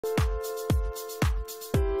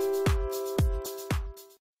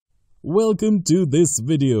Welcome to this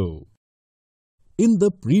video. In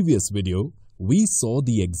the previous video, we saw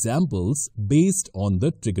the examples based on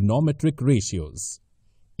the trigonometric ratios.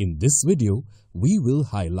 In this video, we will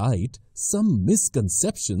highlight some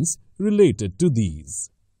misconceptions related to these.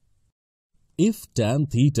 If tan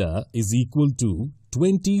theta is equal to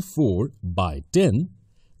 24/10,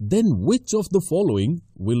 then which of the following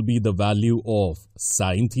will be the value of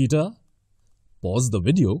sin theta? Pause the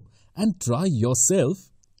video and try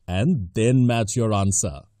yourself and then match your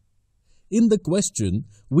answer. In the question,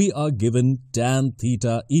 we are given tan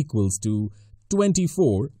theta equals to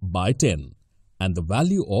 24/10 and the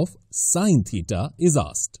value of sin theta is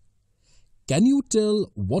asked. Can you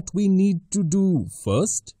tell what we need to do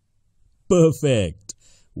first? Perfect!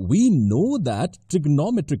 We know that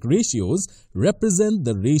trigonometric ratios represent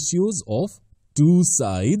the ratios of two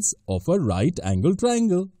sides of a right-angled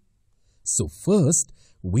triangle. So first,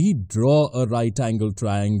 we draw a right-angled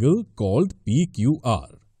triangle called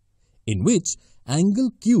PQR, in which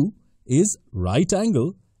angle Q is right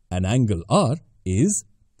angle and angle R is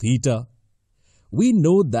theta. We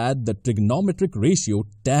know that the trigonometric ratio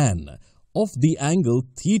tan of the angle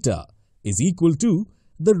theta is equal to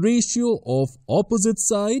the ratio of opposite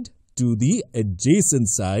side to the adjacent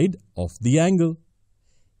side of the angle.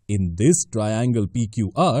 In this triangle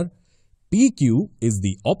PQR, PQ is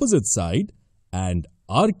the opposite side and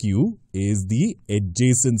RQ is the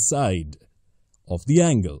adjacent side of the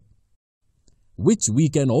angle, which we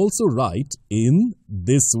can also write in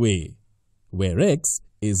this way, where x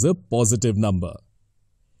is a positive number.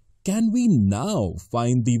 Can we now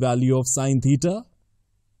find the value of sin theta?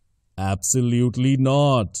 Absolutely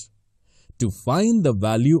not. To find the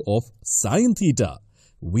value of sin theta,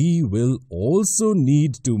 we will also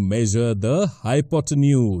need to measure the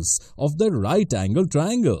hypotenuse of the right-angled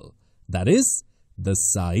triangle, that is, the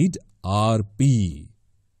side RP.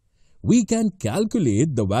 We can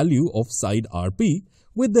calculate the value of side RP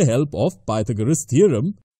with the help of Pythagoras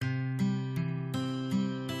theorem,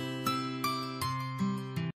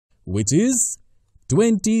 which is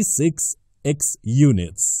 26x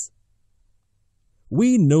units.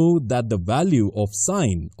 We know that the value of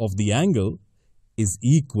sine of the angle is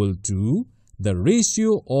equal to the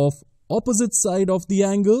ratio of opposite side of the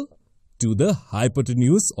angle to the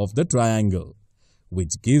hypotenuse of the triangle,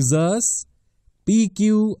 which gives us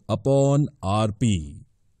PQ upon RP.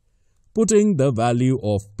 Putting the value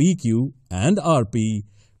of PQ and RP,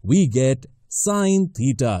 we get sin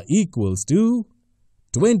theta equals to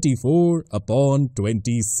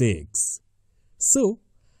 24/26. So,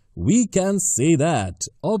 we can say that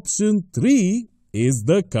option 3 is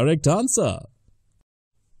the correct answer.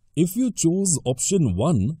 If you chose option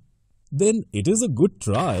 1, then it is a good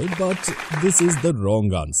try, but this is the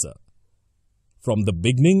wrong answer. From the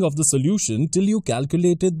beginning of the solution till you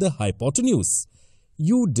calculated the hypotenuse,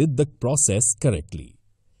 you did the process correctly.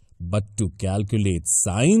 But to calculate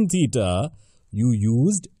sin theta, you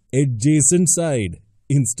used adjacent side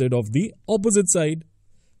instead of the opposite side,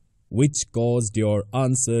 which caused your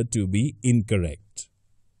answer to be incorrect.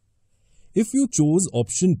 If you chose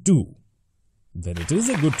option 2, then it is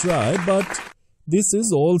a good try, but this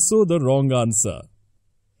is also the wrong answer.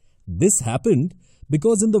 This happened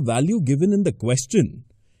because in the value given in the question,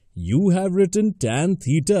 you have written tan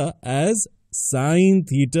theta as sin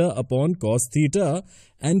theta upon cos theta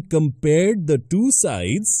and compared the two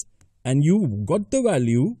sides, and you got the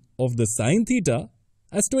value of the sin theta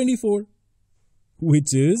as 24,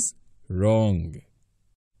 which is wrong.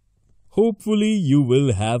 Hopefully, you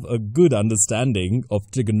will have a good understanding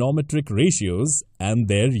of trigonometric ratios and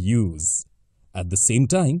their use. At the same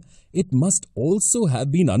time, it must also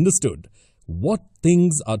have been understood what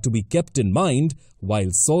things are to be kept in mind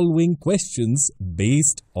while solving questions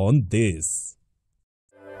based on this.